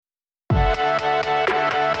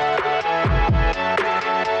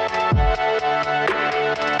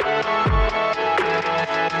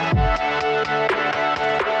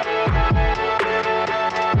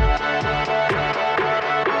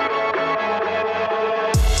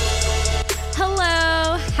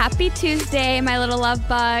Happy Tuesday, my little love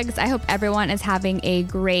bugs. I hope everyone is having a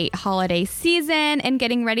great holiday season and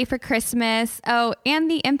getting ready for Christmas. Oh,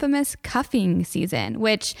 and the infamous cuffing season,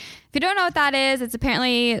 which, if you don't know what that is, it's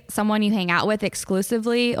apparently someone you hang out with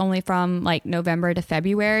exclusively only from like November to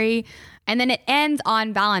February. And then it ends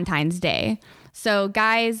on Valentine's Day. So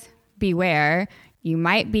guys, beware. You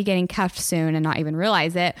might be getting cuffed soon and not even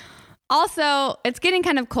realize it. Also, it's getting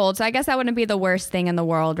kind of cold, so I guess that wouldn't be the worst thing in the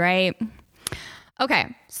world, right?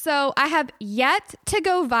 Okay, so I have yet to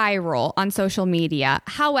go viral on social media.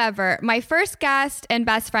 However, my first guest and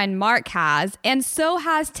best friend Mark has, and so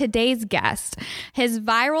has today's guest. His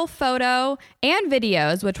viral photo and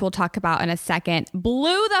videos, which we'll talk about in a second,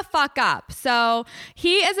 blew the fuck up. So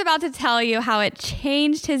he is about to tell you how it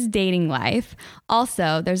changed his dating life.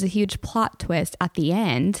 Also, there's a huge plot twist at the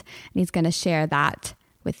end, and he's going to share that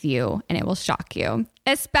with you, and it will shock you,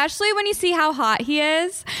 especially when you see how hot he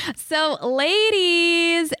is. So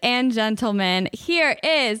ladies and gentlemen, here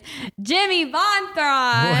is Jimmy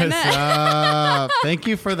Bonthron. What's up? Thank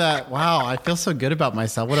you for that. Wow, I feel so good about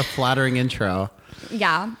myself. What a flattering intro.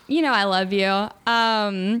 Yeah, you know I love you.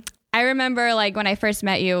 I remember like when I first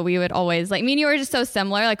met you, we would always like, me and you were just so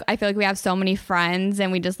similar. Like I feel like we have so many friends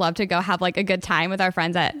and we just love to go have like a good time with our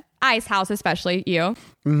friends at Ice House, especially you.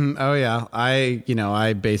 Mm-hmm. Oh yeah.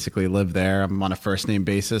 I basically live there. I'm on a first name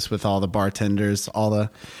basis with all the bartenders. All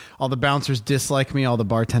the bouncers dislike me. All the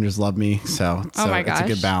bartenders love me. So oh my gosh, it's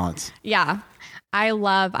a good balance. Yeah. I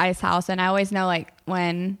love Ice House. And I always know like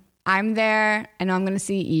when I'm there, I know I'm going to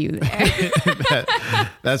see you there.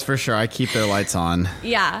 That's for sure. I keep their lights on.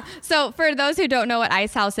 Yeah. So for those who don't know what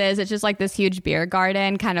Ice House is, it's just like this huge beer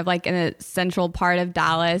garden kind of like in the central part of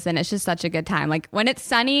Dallas. And it's just such a good time. Like when it's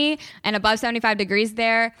sunny and above 75 degrees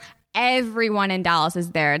there, everyone in Dallas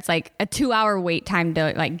is there. It's like a 2-hour wait time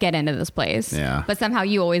to like get into this place. Yeah. But somehow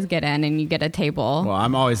you always get in and you get a table. Well,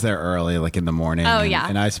 I'm always there early, like in the morning. Oh, and, yeah.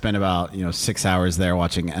 And I spend about 6 hours there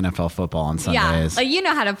watching NFL football on Sundays. Yeah. Like you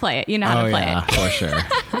know how to play it. You know how to play it. For sure.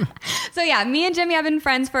 So yeah, me and Jimmy have been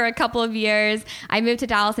friends for a couple of years. I moved to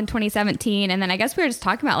Dallas in 2017. And then I guess we were just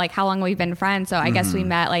talking about like how long we've been friends. So I guess we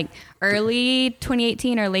met like early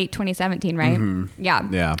 2018 or late 2017, right? Mm-hmm. Yeah.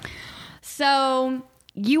 Yeah. So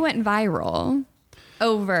you went viral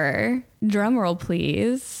over, drumroll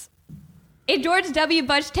please, a George W.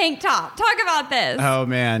 Bush tank top. Talk about this. Oh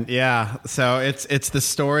man, yeah. So it's the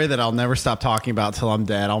story that I'll never stop talking about till I'm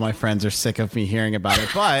dead. All my friends are sick of me hearing about it,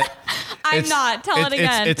 but I'm not. Tell it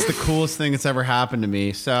again. It's the coolest thing that's ever happened to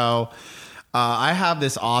me. So I have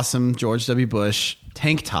this awesome George W. Bush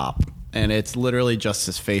tank top. And it's literally just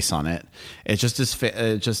his face on it. It's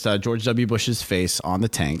just George W. Bush's face on the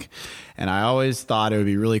tank. And I always thought it would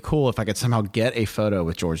be really cool if I could somehow get a photo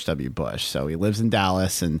with George W. Bush. So he lives in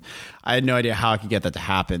Dallas, and I had no idea how I could get that to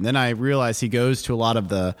happen. Then I realized he goes to a lot of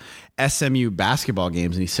the SMU basketball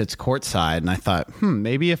games, and he sits courtside. And I thought,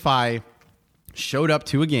 maybe if I showed up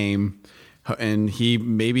to a game and he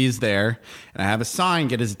maybe is there, and I have a sign,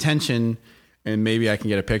 get his attention, and maybe I can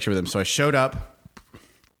get a picture with him. So I showed up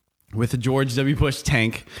with a George W. Bush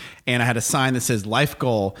tank, and I had a sign that says, life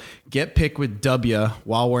goal, get picked with W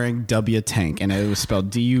while wearing W tank. And it was spelled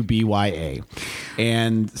D-U-B-Y-A.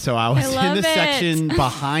 And so I was in the section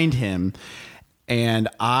behind him, and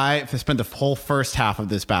I spent the whole first half of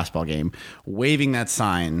this basketball game waving that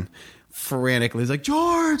sign frantically. He's like,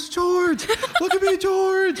 George, look at me,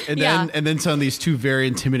 George. And then some of these two very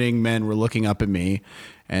intimidating men were looking up at me,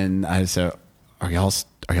 and I said, are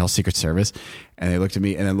y'all Secret Service? And they looked at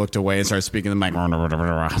me and then looked away and started speaking to the mic. I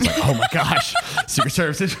was like, oh my gosh, Secret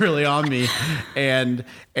Service is really on me. And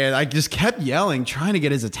I just kept yelling, trying to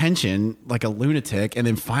get his attention like a lunatic. And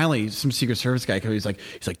then finally some Secret Service guy comes, he's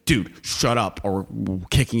like, dude, shut up or we're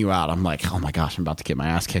kicking you out. I'm like, oh my gosh, I'm about to get my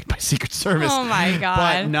ass kicked by Secret Service. Oh my God.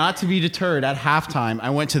 But not to be deterred, at halftime, I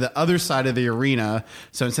went to the other side of the arena.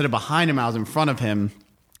 So instead of behind him, I was in front of him.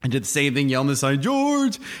 I did the same thing, yelling this sign,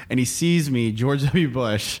 George. And he sees me, George W.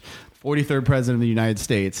 Bush, 43rd president of the United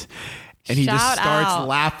States. And he just starts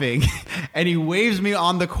laughing and he waves me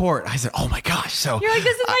on the court. I said, oh my gosh. So you're like,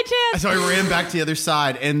 this is my chance. So I ran back to the other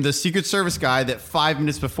side, and the Secret Service guy that 5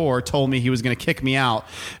 minutes before told me he was going to kick me out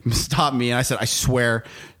stopped me. And I said, I swear,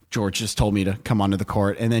 George just told me to come onto the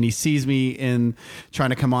court. And then he sees me trying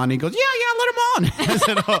to come on, and he goes, yeah, let him on. I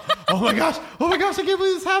said, oh my gosh, I can't believe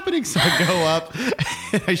this is happening. So I go up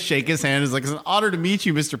and I shake his hand. It's like, it's an honor to meet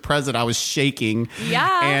you, Mr. President. I was shaking.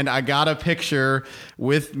 Yeah. And I got a picture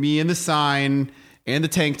with me in the sign and the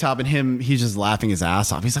tank top, and he's just laughing his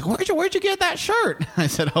ass off. He's like, where'd you get that shirt? I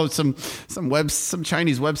said, oh, some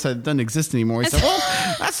Chinese website that doesn't exist anymore. He said,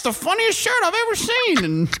 well, that's the funniest shirt I've ever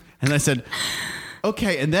seen. And I said,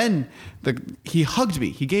 Okay. And then he hugged me.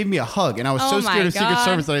 He gave me a hug, and I was so scared of Secret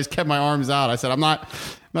Service that I just kept my arms out. I said, I'm not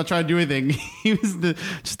trying to do anything. He was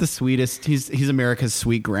just the sweetest. He's America's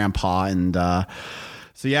sweet grandpa. And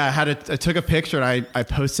so yeah, I took a picture and I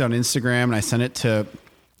posted on Instagram, and I sent it to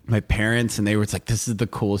my parents, and they were like, this is the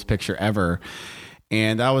coolest picture ever.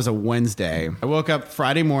 And that was a Wednesday. I woke up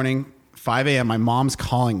Friday morning, 5 a.m. My mom's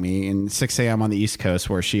calling me, and 6 a.m. on the East Coast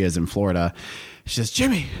where she is in Florida. She says,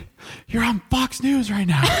 Jimmy, you're on Fox News right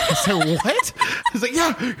now. I said, what? I was like,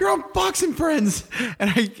 yeah, you're on Fox and Friends.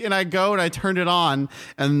 And I go and I turned it on,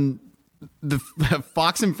 and the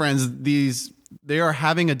Fox and Friends, they are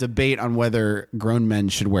having a debate on whether grown men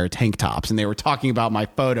should wear tank tops. And they were talking about my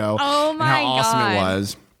photo and how awesome it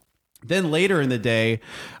was. Then later in the day,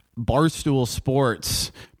 Barstool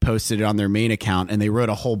Sports posted it on their main account, and they wrote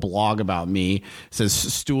a whole blog about me. It says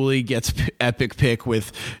Stooley gets epic pic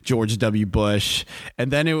with George W. Bush. And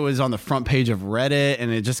then it was on the front page of Reddit,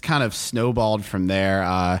 and it just kind of snowballed from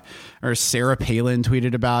there. Or Sarah Palin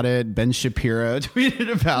tweeted about it. Ben Shapiro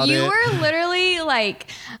tweeted about it. You were literally like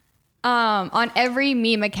on every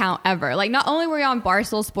meme account ever. Like, not only were you on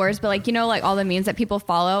Barstool Sports, but like, like all the memes that people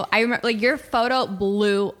follow. I remember like your photo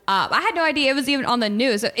blew up. I had no idea it was even on the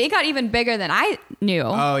news. So it got even bigger than I knew.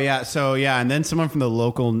 Oh yeah. So yeah. And then someone from the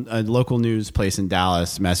local news place in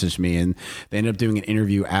Dallas messaged me, and they ended up doing an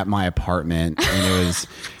interview at my apartment, and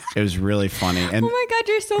it was really funny. And oh my God,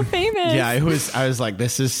 you're so famous. Yeah, I was like,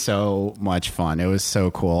 this is so much fun. It was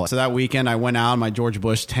so cool. So that weekend I went out in my George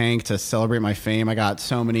Bush tank to celebrate my fame. I got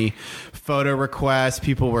so many photo requests.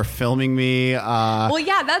 People were filming me. Well,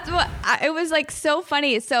 yeah, that's what it was like so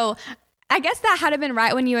funny. So I guess that had to been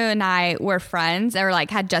right when you and I were friends, or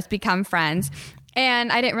like had just become friends.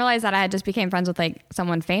 And I didn't realize that I had just became friends with like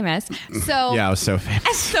someone famous. So yeah, I was so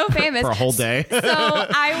famous. So famous. For a whole day. So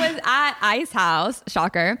I was at Ice House,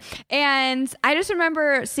 shocker. And I just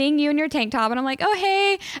remember seeing you in your tank top, and I'm like, oh,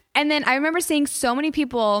 hey. And then I remember seeing so many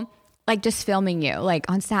people like just filming you like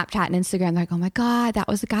on Snapchat and Instagram. They're like, oh my God, that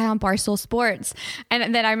was the guy on Barstool Sports.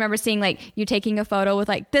 And then I remember seeing like you taking a photo with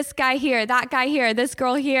like this guy here, that guy here, this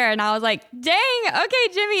girl here. And I was like, dang,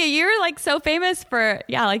 okay, Jimmy, you were like so famous for,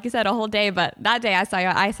 yeah, like you said, a whole day. But that day I saw you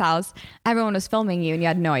at Ice House, everyone was filming you and you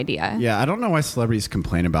had no idea. Yeah, I don't know why celebrities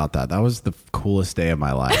complain about that. That was the coolest day of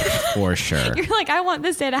my life, for sure. You're like, I want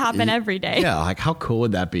this day to happen every day. Yeah, like how cool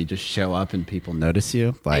would that be? Just show up and people notice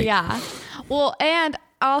you? Like, yeah. Well, and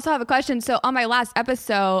I also have a question. So on my last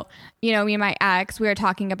episode, me and my ex, we were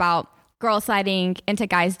talking about girls sliding into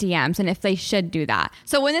guys' DMs and if they should do that.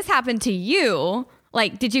 So when this happened to you,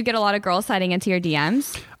 like, did you get a lot of girls sliding into your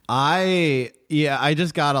DMs? I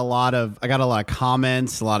just got a lot of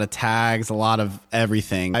comments, a lot of tags, a lot of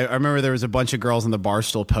everything. I remember there was a bunch of girls in the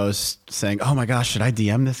Barstool post saying, oh my gosh, should I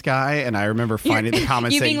DM this guy? And I remember finding the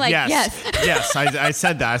comments saying, like, yes. I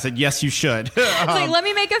said that. I said, yes, you should. It's like, let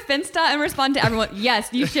me make a Finsta and respond to everyone. Yes,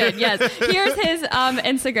 you should. Yes. Here's his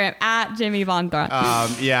Instagram at Jimmy Von Thra.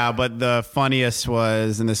 Yeah, but the funniest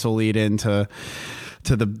was, and this will lead into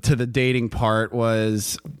to the dating part,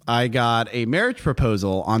 was I got a marriage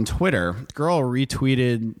proposal on Twitter. Girl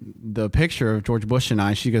retweeted the picture of George Bush and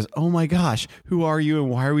I. She goes, oh my gosh, who are you and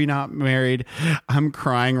why are we not married? I'm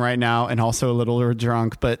crying right now and also a little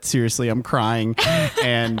drunk, but seriously, I'm crying.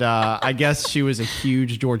 And I guess she was a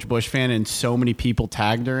huge George Bush fan and so many people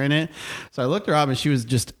tagged her in it. So I looked her up and she was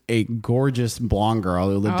just a gorgeous blonde girl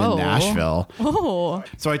who lived in Nashville. Oh.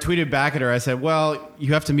 So I tweeted back at her. I said, well,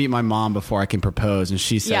 you have to meet my mom before I can propose. And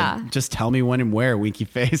she said, just tell me when and where, winky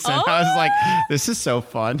face. And I was like, this is so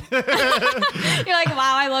fun. You're like,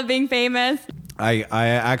 wow, I love being famous. I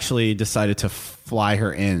actually decided to fly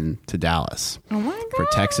her in to Dallas for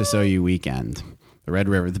Texas OU weekend. The Red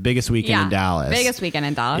River, the biggest weekend in Dallas. Biggest weekend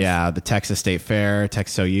in Dallas. Yeah, the Texas State Fair,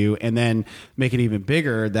 Texas OU. And then make it even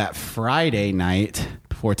bigger, that Friday night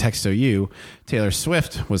before Texas OU, Taylor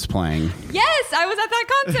Swift was playing. Yes, I was at that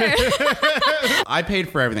concert. I paid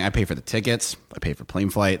for everything. I paid for the tickets. I paid for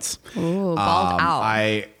plane flights. Ooh, balled out.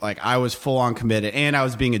 I was full on committed, and I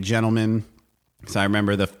was being a gentleman. So I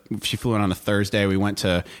remember she flew in on a Thursday. We went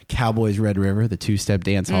to Cowboys Red River, the two-step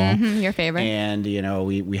dance hall. Your favorite. And,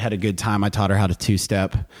 we had a good time. I taught her how to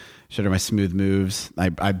two-step, showed her my smooth moves.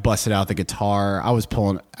 I busted out the guitar. I was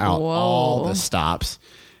pulling out all the stops.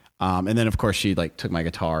 And then, of course, she took my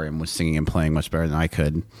guitar and was singing and playing much better than I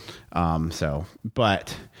could.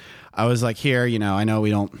 But I was like, here, I know we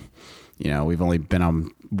don't, we've only been on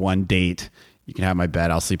one date. You can have my bed.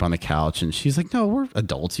 I'll sleep on the couch. And she's like, no, we're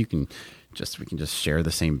adults. We can just share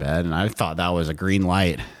the same bed. And I thought that was a green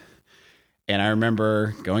light. And I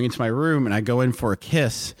remember going into my room and I go in for a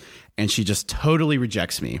kiss and she just totally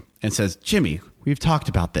rejects me and says, Jimmy, we've talked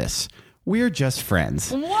about this. we're just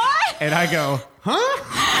friends. What? And I go,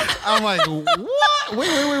 huh? I'm like, what?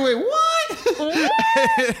 Wait, what?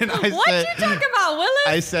 And I What said, you talk about, Willis?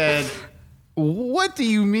 I said, what do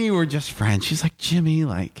you mean we're just friends? She's like, Jimmy,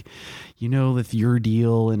 like, you know, with your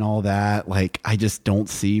deal and all that, like, I just don't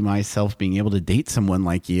see myself being able to date someone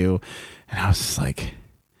like you. And I was just like,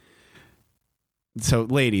 so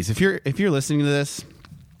ladies, if you're listening to this,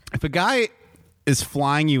 if a guy is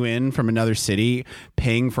flying you in from another city,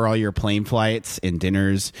 paying for all your plane flights and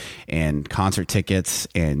dinners and concert tickets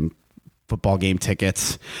and football game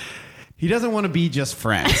tickets, he doesn't want to be just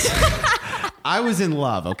friends. I was in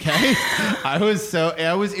love, okay? I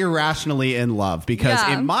was irrationally in love because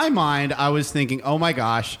in my mind, I was thinking, oh my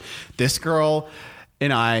gosh, this girl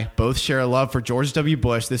and I both share a love for George W.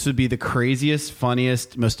 Bush. This would be the craziest,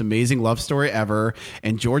 funniest, most amazing love story ever.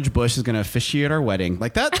 And George Bush is going to officiate our wedding.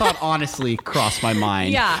 Like, that thought honestly crossed my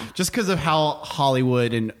mind. Yeah. Just because of how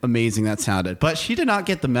Hollywood and amazing that sounded. But she did not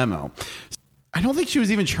get the memo. I don't think she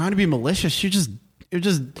was even trying to be malicious.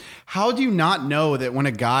 How do you not know that when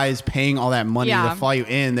a guy is paying all that money to fly you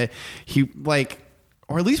in, that he, like,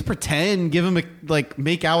 or at least pretend, give him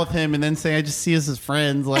make out with him and then say, I just see us as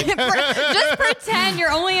friends. Like, just pretend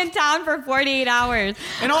you're only in town for 48 hours.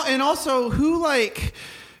 And also, who like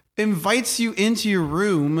invites you into your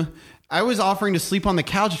room? I was offering to sleep on the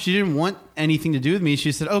couch. If she didn't want anything to do with me,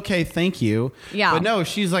 she said, okay, thank you. Yeah. But no,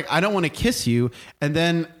 she's like, I don't want to kiss you. And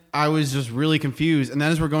then I was just really confused. And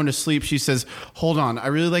then as we're going to sleep, she says, hold on, I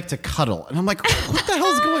really like to cuddle. And I'm like, what the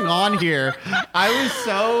hell's going on here? I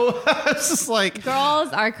was just like, girls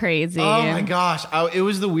are crazy. Oh my gosh. It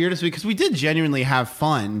was the weirdest week because we did genuinely have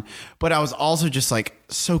fun, but I was also just like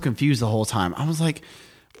so confused the whole time. I was like,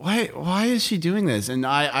 why is she doing this? And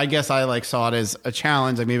I guess I like saw it as a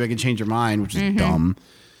challenge. Like, maybe I can change her mind, which is dumb.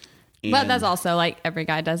 But that's also like every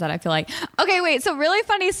guy does that, I feel like. Okay, wait. So really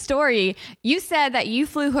funny story. You said that you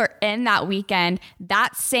flew her in that weekend.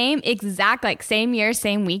 That same exact, like same year,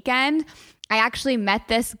 same weekend. I actually met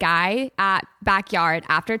this guy at Backyard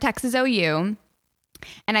after Texas OU.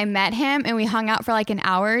 And I met him and we hung out for like an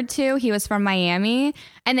hour or two. He was from Miami.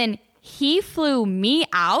 And then he flew me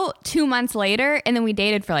out 2 months later. And then we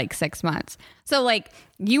dated for like 6 months. So like,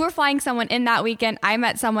 you were flying someone in that weekend. I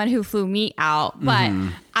met someone who flew me out. But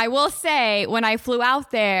I will say, when I flew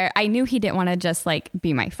out there, I knew he didn't want to just like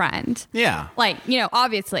be my friend. Yeah. Like, you know,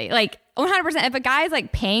 obviously, like 100%. If a guy's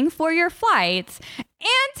like paying for your flights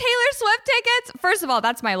and Taylor Swift tickets, first of all,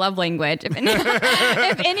 that's my love language. If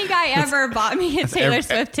any guy ever bought me a Taylor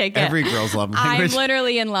Swift ticket, every girl's love language. I'm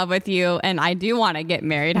literally in love with you and I do want to get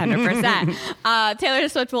married 100%. Taylor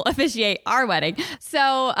Swift will officiate our wedding.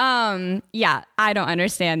 So, yeah, I don't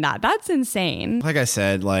understand that. That's insane. Like I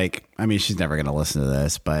said, like, I mean, she's never going to listen to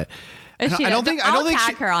this, but I don't think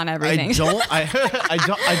tag her on everything.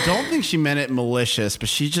 I don't think she meant it malicious, but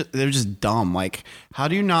they're just dumb. Like, how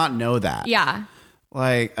do you not know that? Yeah.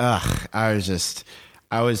 Like, I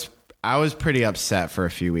was pretty upset for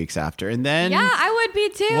a few weeks after. And then, yeah, I would be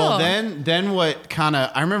too. Well, then what kind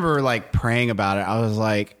of, I remember like praying about it. I was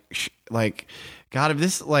like, God, if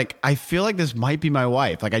this, like, I feel like this might be my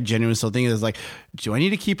wife. Like, I genuinely still think it's like, do I need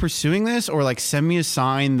to keep pursuing this, or like send me a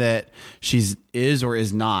sign that she's is or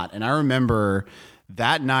is not? And I remember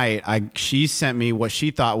that night, she sent me what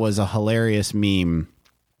she thought was a hilarious meme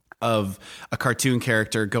of a cartoon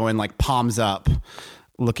character going like palms up,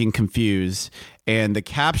 looking confused. And the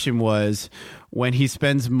caption was, when he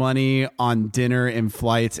spends money on dinner and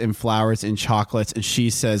flights and flowers and chocolates, and she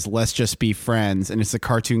says, let's just be friends. And it's a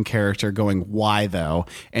cartoon character going, why though?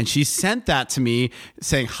 And she sent that to me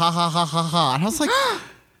saying, ha ha ha ha ha. And I was like,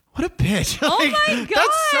 what a bitch. Oh like, my God.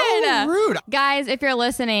 That's so rude. Guys, if you're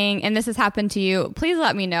listening and this has happened to you, please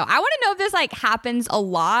let me know. I want to know if this like happens a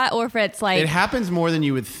lot or if it's like... It happens more than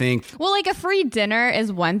you would think. Well, like a free dinner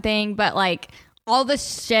is one thing, but like all the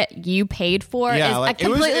shit you paid for is like a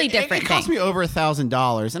completely different thing. It cost me over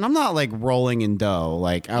 $1,000 and I'm not like rolling in dough.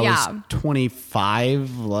 Like I was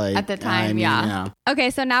 25 like at the time. Yeah. Okay.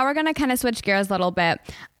 So now we're going to kind of switch gears a little bit.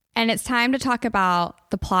 And it's time to talk about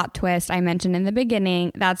the plot twist I mentioned in the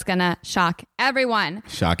beginning. That's going to shock everyone.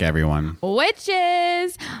 Shock everyone. Which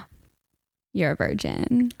is, you're a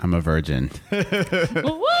virgin. I'm a virgin.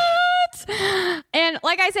 What? And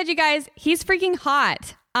like I said, you guys, he's freaking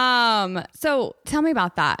hot. So tell me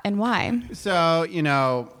about that and why. So, you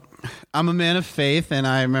know, I'm a man of faith, and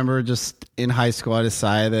I remember just in high school, I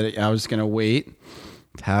decided that I was going to wait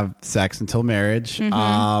to have sex until marriage.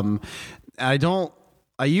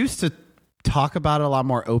 I used to talk about it a lot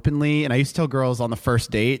more openly, and I used to tell girls on the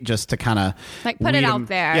first date just to kind of like put it out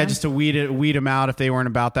there. Yeah, just to weed them out if they weren't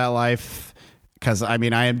about that life. Because I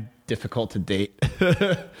mean, I am difficult to date.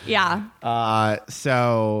 Yeah.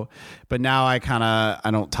 But now I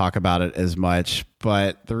don't talk about it as much.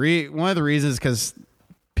 But one of the reasons, because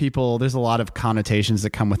there's a lot of connotations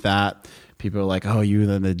that come with that. People are like, oh, you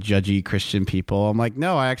the judgy Christian people. I'm like,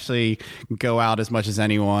 no, I actually go out as much as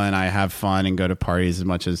anyone. I have fun and go to parties as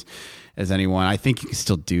much as anyone. I think you can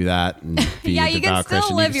still do that and be yeah, a you devout can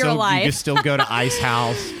still Christian. live your life. You can still go to Ice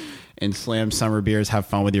House and slam summer beers, have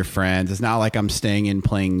fun with your friends. It's not like I'm staying in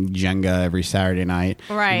playing Jenga every Saturday night.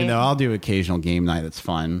 Right. Even though I'll do occasional game night that's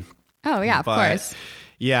fun. Oh, yeah, of course.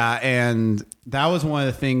 Yeah, and that was one of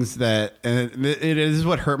the things that, and it is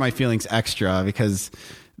what hurt my feelings extra, because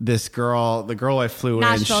the girl I flew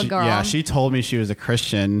Nashville in, girl. she told me she was a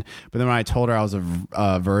Christian, but then when I told her I was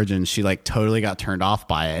a virgin, she like totally got turned off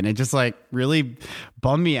by it, and it just like really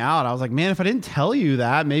bummed me out. I was like, man, if I didn't tell you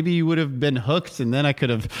that, maybe you would have been hooked, and then I could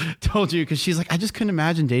have told you, because she's like, I just couldn't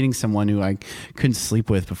imagine dating someone who I couldn't sleep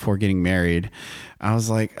with before getting married. I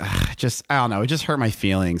was like, I don't know. It just hurt my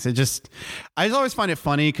feelings. I just always find it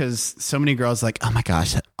funny because so many girls are like, oh my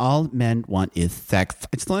gosh, all men want is sex.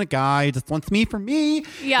 I just want a guy who just wants me for me.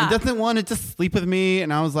 Yeah. He doesn't want to just sleep with me.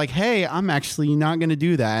 And I was like, hey, I'm actually not going to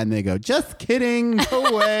do that. And they go, just kidding.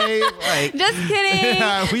 No way. Like, just kidding.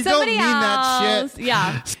 Yeah, we Somebody don't mean that else. shit.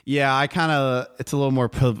 Yeah. Yeah, it's a little more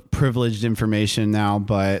privileged information now,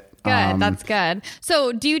 but. Good. That's good.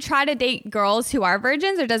 So do you try to date girls who are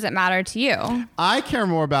virgins, or does it matter to you? I care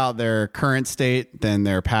more about their current state than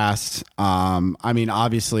their past. I mean,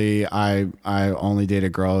 obviously I only date a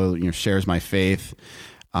girl who shares my faith.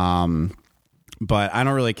 But I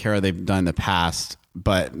don't really care what they've done in the past,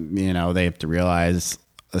 but they have to realize,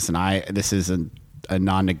 listen, this is a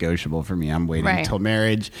non-negotiable for me. I'm waiting until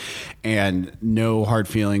marriage, and no hard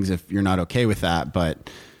feelings if you're not okay with that,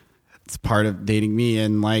 but it's part of dating me,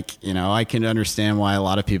 and I can understand why a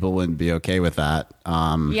lot of people wouldn't be okay with that.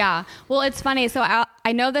 Yeah. Well, it's funny. So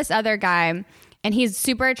I know this other guy, and he's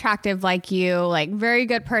super attractive like you, like very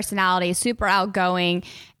good personality, super outgoing,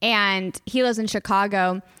 and he lives in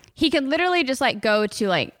Chicago. He can literally just go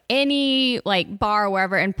to any bar or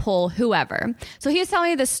wherever and pull whoever. So he was telling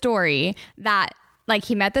me the story that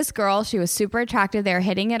he met this girl. She was super attractive. They were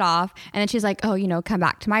hitting it off. And then she's like, oh, come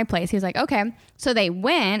back to my place. He's like, okay. So they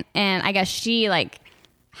went, and I guess she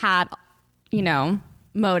had,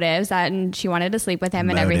 motives and she wanted to sleep with him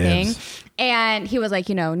and everything. And he was like,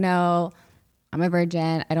 no, I'm a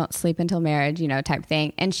virgin. I don't sleep until marriage, type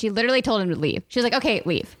thing. And she literally told him to leave. She was like, okay,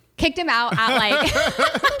 leave. Kicked him out at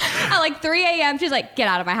at 3 a.m. She's like, get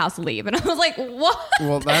out of my house, leave. And I was like, what?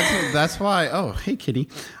 Well, that's why. Oh, hey, kitty.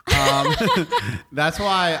 That's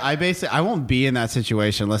why I won't be in that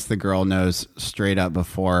situation unless the girl knows straight up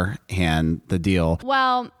beforehand the deal.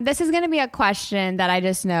 Well, this is going to be a question that I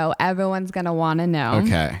just know everyone's going to want to know.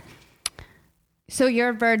 Okay. So you're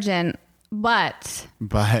a virgin, but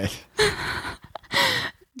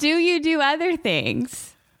do you do other things?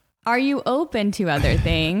 Are you open to other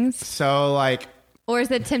things? So or is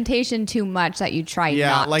the temptation too much that you try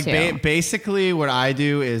not to? Basically what I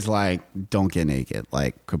do is don't get naked,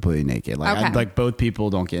 completely naked. Both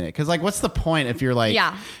people don't get it. Cause what's the point if you're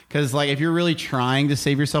cause if you're really trying to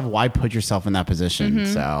save yourself, why put yourself in that position?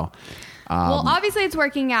 Mm-hmm. So, well, obviously it's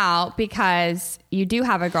working out because you do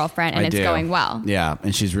have a girlfriend and it's going well. Yeah.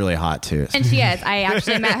 And she's really hot too. And she is. I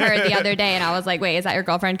actually met her the other day and I was like, wait, is that your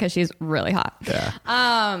girlfriend? Cause she's really hot.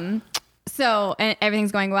 Yeah. So, and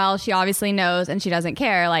everything's going well. She obviously knows and she doesn't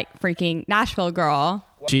care, freaking Nashville girl.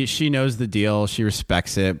 She knows the deal. She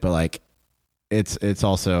respects it, but it's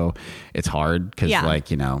also, it's hard because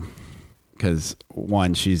because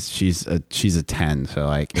one, she's a 10.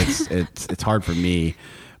 So it's hard for me,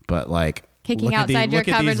 but kicking outside your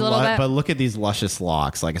coverage a little bit. But look at these luscious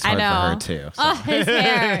locks. It's hard for her too. So. Oh, his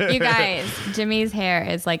hair. You guys, Jimmy's hair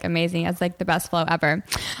is amazing. It's the best flow ever.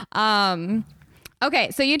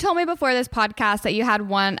 Okay, so you told me before this podcast that you had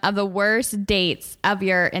one of the worst dates of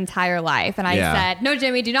your entire life. And I said, no,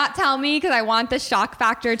 Jimmy, do not tell me because I want the shock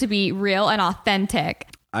factor to be real and authentic.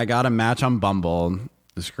 I got a match on Bumble.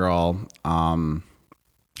 This girl, I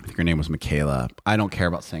think her name was Michaela. I don't care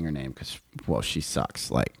about saying her name because, she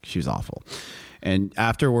sucks. She was awful. And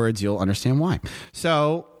afterwards, you'll understand why.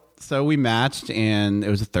 So we matched, and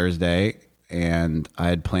it was a Thursday, and I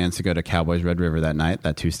had plans to go to Cowboys Red River that night,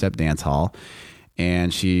 that two-step dance hall.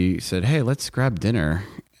 And she said, hey, let's grab dinner.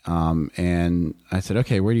 And I said,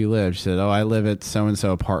 okay, where do you live? She said, oh, I live at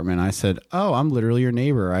so-and-so apartment. I said, oh, I'm literally your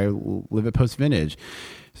neighbor. I live at Post Vintage.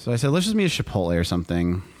 So I said, let's just meet at Chipotle or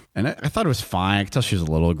something. And I thought it was fine. I could tell she was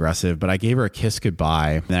a little aggressive, but I gave her a kiss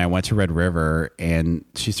goodbye. Then I went to Red River, and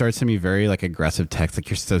she started sending me very aggressive texts,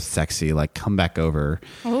 you're so sexy, come back over.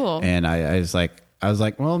 Ooh. And I was like, I was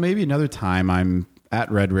like, well, maybe another time. I'm at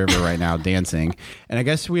Red River right now dancing. And I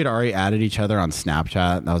guess we had already added each other on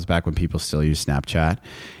Snapchat. That was back when people still use Snapchat.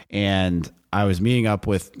 And I was meeting up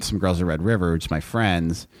with some girls at Red River, which is my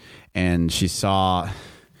friends. And she saw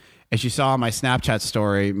on my Snapchat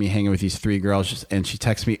story me hanging with these 3 girls. And she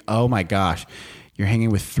texted me, oh my gosh, you're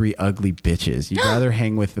hanging with 3 ugly bitches. You'd rather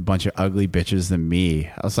hang with a bunch of ugly bitches than me.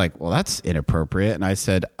 I was like, well, that's inappropriate. And I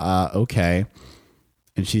said, okay.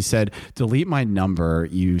 And she said, delete my number,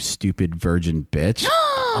 you stupid virgin bitch.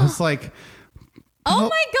 I was like, oh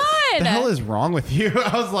my God. The hell is wrong with you?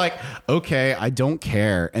 I was like, okay, I don't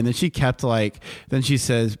care. And then she kept then she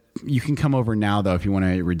says, you can come over now though if you want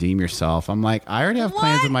to redeem yourself. I'm like, I already have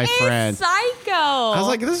plans with my friends. Psycho. I was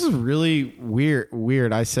like, this is really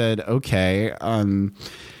weird. I said, okay.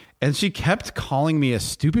 And she kept calling me a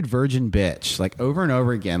stupid virgin bitch, like over and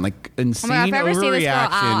over again, like insane overreaction. If I ever see this girl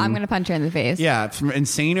out, I'm going to punch her in the face. Yeah, from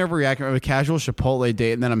insane overreaction of a casual Chipotle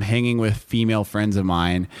date, and then I'm hanging with female friends of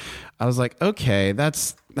mine. I was like, okay,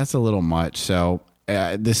 that's a little much. So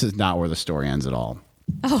this is not where the story ends at all.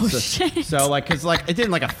 Oh shit! So because it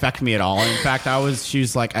didn't affect me at all. In fact, she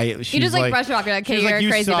was like, you just brushed her off. You're like, okay, you're a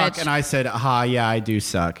crazy suck. bitch. And I said, yeah, I do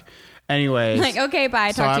suck. Anyways, like, okay,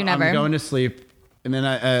 bye. Talk to you never. I'm going to sleep. And then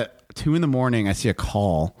at 2 a.m, I see a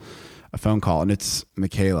phone call, and it's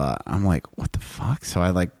Michaela. I'm like, what the fuck? So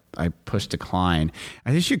I push decline.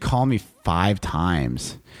 I think she called me 5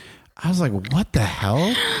 times. I was like, what the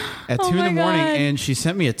hell? At 2 a.m, and she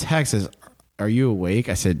sent me a text, says, are you awake?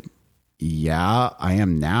 I said, yeah, I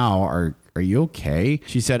am now. Are you okay?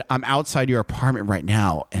 She said, I'm outside your apartment right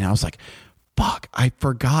now. And I was like, fuck, I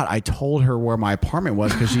forgot. I told her where my apartment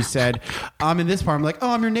was because she said, I'm in this apartment. I'm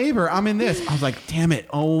like, oh, I'm your neighbor. I'm in this. I was like, damn it.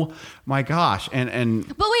 Oh my gosh. And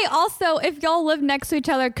but wait, also, if y'all live next to each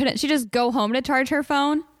other, couldn't she just go home to charge her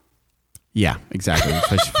phone? Yeah, exactly.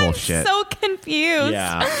 So she's full of shit. So confused.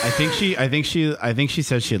 Yeah. I think she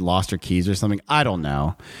said she had lost her keys or something. I don't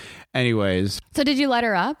know. Anyways. So did you let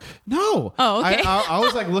her up? No. Oh, okay. I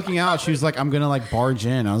was looking out. She was like, I'm going to barge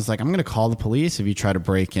in. I was like, I'm going to call the police if you try to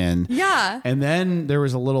break in. Yeah. And then there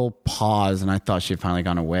was a little pause and I thought she had finally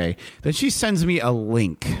gone away. Then she sends me a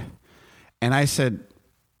link. And I said,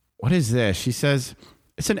 what is this? She says,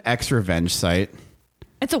 it's an ex-revenge site.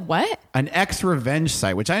 It's a what? An ex-revenge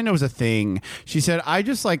site, which I know is a thing. She said, I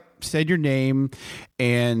just said your name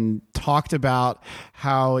and talked about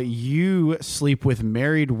how you sleep with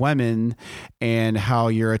married women and how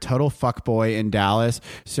you're a total fuckboy in Dallas.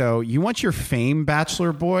 So you want your fame,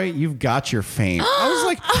 bachelor boy? You've got your fame. I was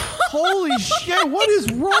like, holy shit, what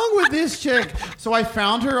is wrong with this chick? So I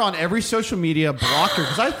found her on every social media, blocked her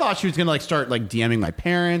because I thought she was going to start DMing my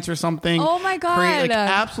parents or something. Oh my God.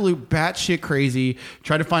 Absolute batshit crazy.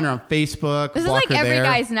 Tried to find her on Facebook. This is like every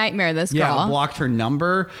guy's nightmare, this girl. Yeah, blocked her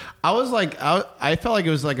number. I was like, I felt like it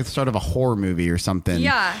was like the start of a horror movie or something.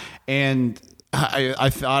 Yeah. And I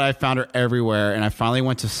thought I found her everywhere, and I finally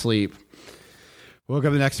went to sleep. Woke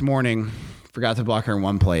up the next morning, forgot to block her in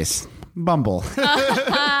one place. Bumble.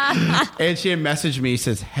 And she had messaged me,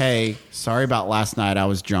 says, hey, sorry about last night. I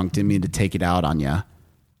was drunk. Didn't mean to take it out on you.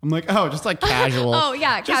 I'm like, oh, just casual. Oh,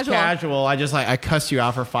 yeah, just casual. I just I cussed you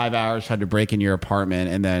out for 5 hours, tried to break into your apartment,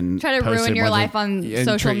 and then try to ruin your life on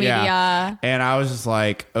social media. Yeah. And I was just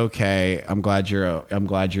like, okay, I'm glad you're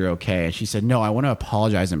okay. And she said, no, I want to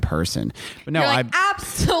apologize in person. But no,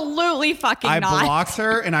 absolutely fucking not. I blocked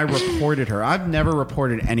her and I reported her. I've never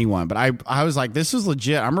reported anyone, but I was like, this is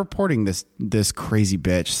legit. I'm reporting this crazy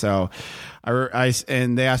bitch. So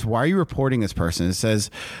and they asked, why are you reporting this person? It says,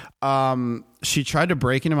 she tried to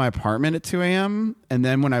break into my apartment at 2 a.m. And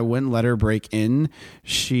then when I wouldn't let her break in,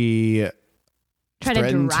 she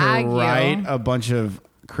threatened to write a bunch of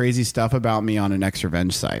crazy stuff about me on an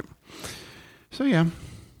ex-revenge site. So, yeah.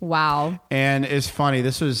 Wow. And it's funny.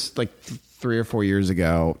 This was 3 or 4 years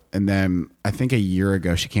ago. And then I think a year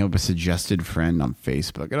ago, she came up with a suggested friend on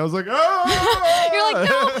Facebook. And I was like, oh! You're like,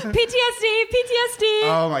 no, PTSD.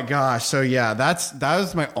 Oh my gosh. So yeah, that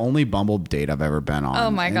was my only Bumble date I've ever been on.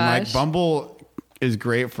 Oh my gosh. Bumble is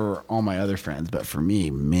great for all my other friends, but for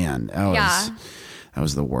me, man, that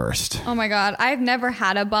was the worst. Oh my God. I've never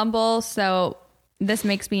had a Bumble, so this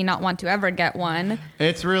makes me not want to ever get one.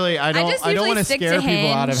 It's really, I don't want to scare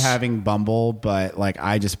people out of having Bumble, but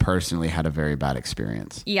I just personally had a very bad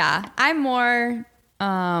experience. Yeah. I'm more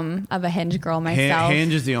of a Hinge girl myself.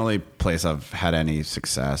 Hinge is the only place I've had any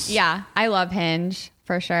success. Yeah, I love Hinge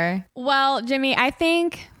for sure. Well, Jimmy, I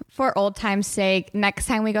think for old time's sake, next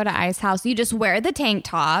time we go to Ice House, you just wear the tank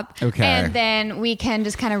top. Okay. And then we can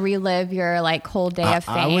just kind of relive your like whole day of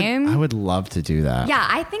fame. I would love to do that. Yeah,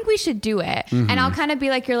 I think we should do it. And I'll kind of be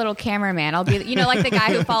like your little cameraman. I'll be, like the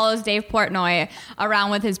guy who follows Dave Portnoy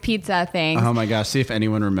around with his pizza things. Oh my gosh, see if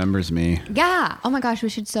anyone remembers me. Yeah. Oh my gosh, we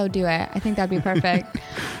should so do it. I think that'd be perfect.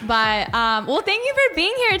 But, well, thank you for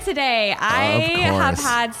being here today. I have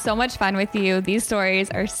had so much fun with you. These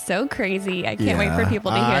stories are so crazy. I can't wait for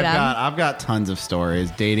people to hear them. I've got tons of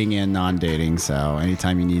stories, dating and non-dating. So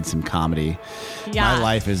anytime you need some comedy, my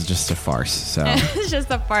life is just a farce. So it's just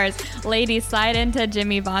a farce. Ladies, slide into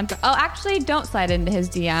Jimmy Vaughn. Oh, actually, don't slide into his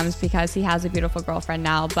DMs because he has a beautiful girlfriend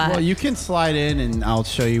now. But well, you can slide in and I'll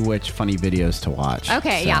show you which funny videos to watch.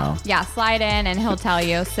 Okay, so. yeah. Slide in and he'll tell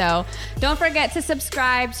you. So don't forget to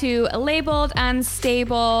subscribe to Labeled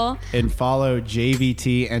Unstable and follow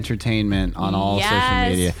JVT Entertainment on all social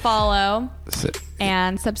media. Follow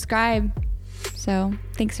and subscribe. So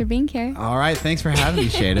thanks for being here. All right. Thanks for having me,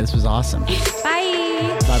 Shada. This was awesome.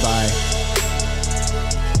 Bye. Bye-bye.